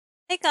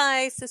Hey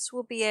guys, this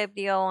will be a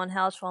video on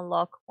how to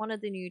unlock one of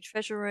the new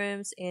treasure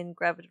rooms in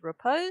Gravid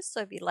Repose,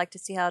 so if you'd like to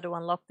see how to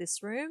unlock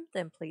this room,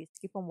 then please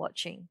keep on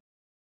watching.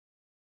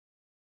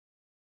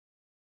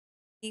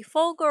 The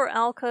Fulgore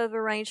Alcove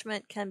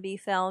arrangement can be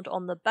found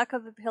on the back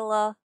of a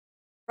pillar,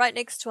 right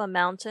next to a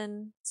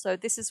mountain, so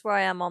this is where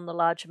I am on the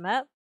larger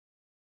map.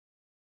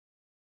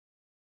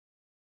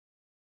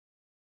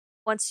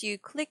 Once you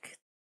click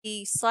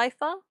the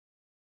Cypher,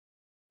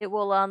 it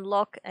will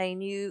unlock a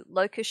new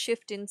Locus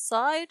Shift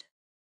inside.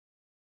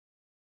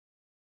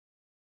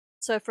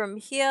 So from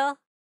here,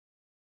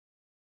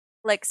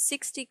 collect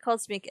 60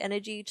 cosmic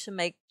energy to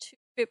make 2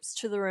 trips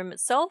to the room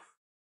itself.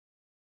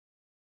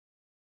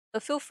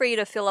 But feel free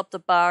to fill up the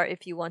bar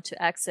if you want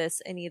to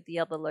access any of the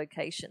other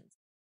locations.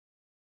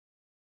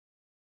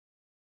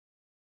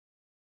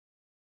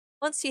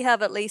 Once you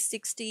have at least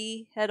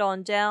 60, head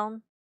on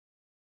down.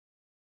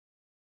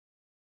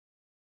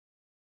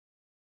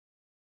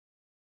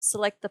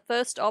 Select the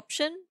first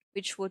option,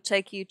 which will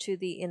take you to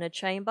the inner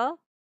chamber.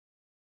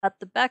 At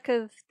the back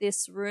of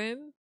this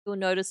room, you'll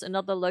notice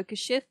another Locus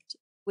Shift,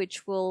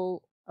 which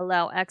will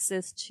allow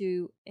access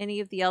to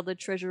any of the other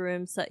treasure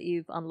rooms that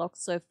you've unlocked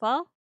so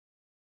far.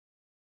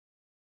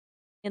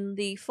 In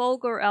the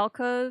Fulgore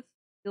Alcove,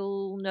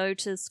 you'll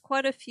notice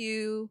quite a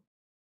few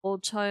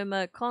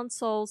automa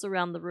consoles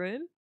around the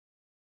room.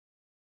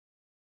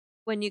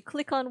 When you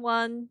click on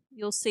one,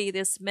 you'll see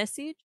this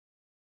message.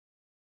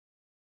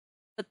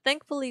 But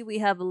thankfully we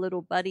have a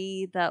little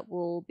buddy that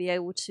will be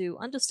able to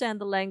understand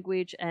the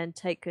language and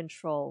take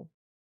control.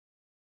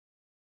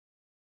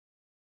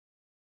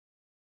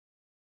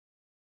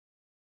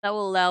 That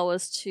will allow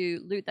us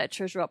to loot that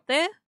treasure up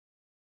there.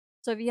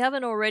 So if you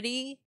haven't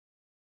already,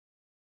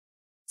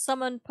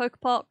 summon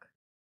Pokepok.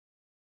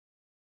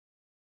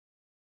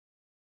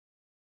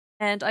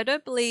 And I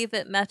don't believe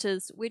it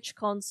matters which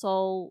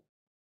console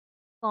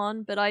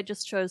on, but I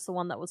just chose the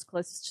one that was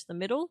closest to the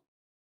middle.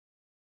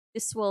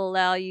 This will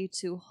allow you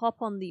to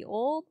hop on the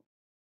orb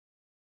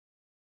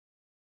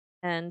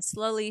and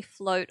slowly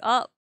float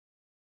up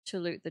to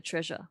loot the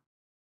treasure.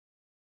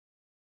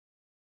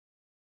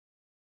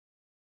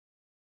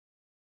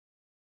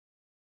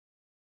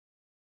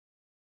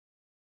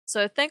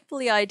 So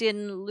thankfully I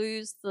didn't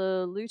lose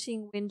the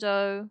looting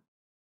window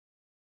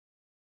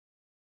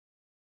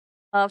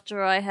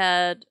after I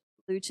had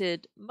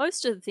looted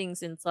most of the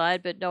things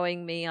inside, but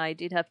knowing me, I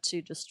did have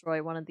to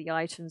destroy one of the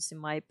items in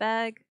my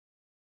bag.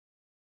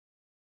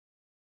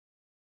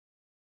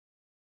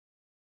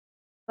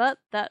 But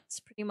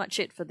that's pretty much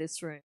it for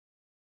this room.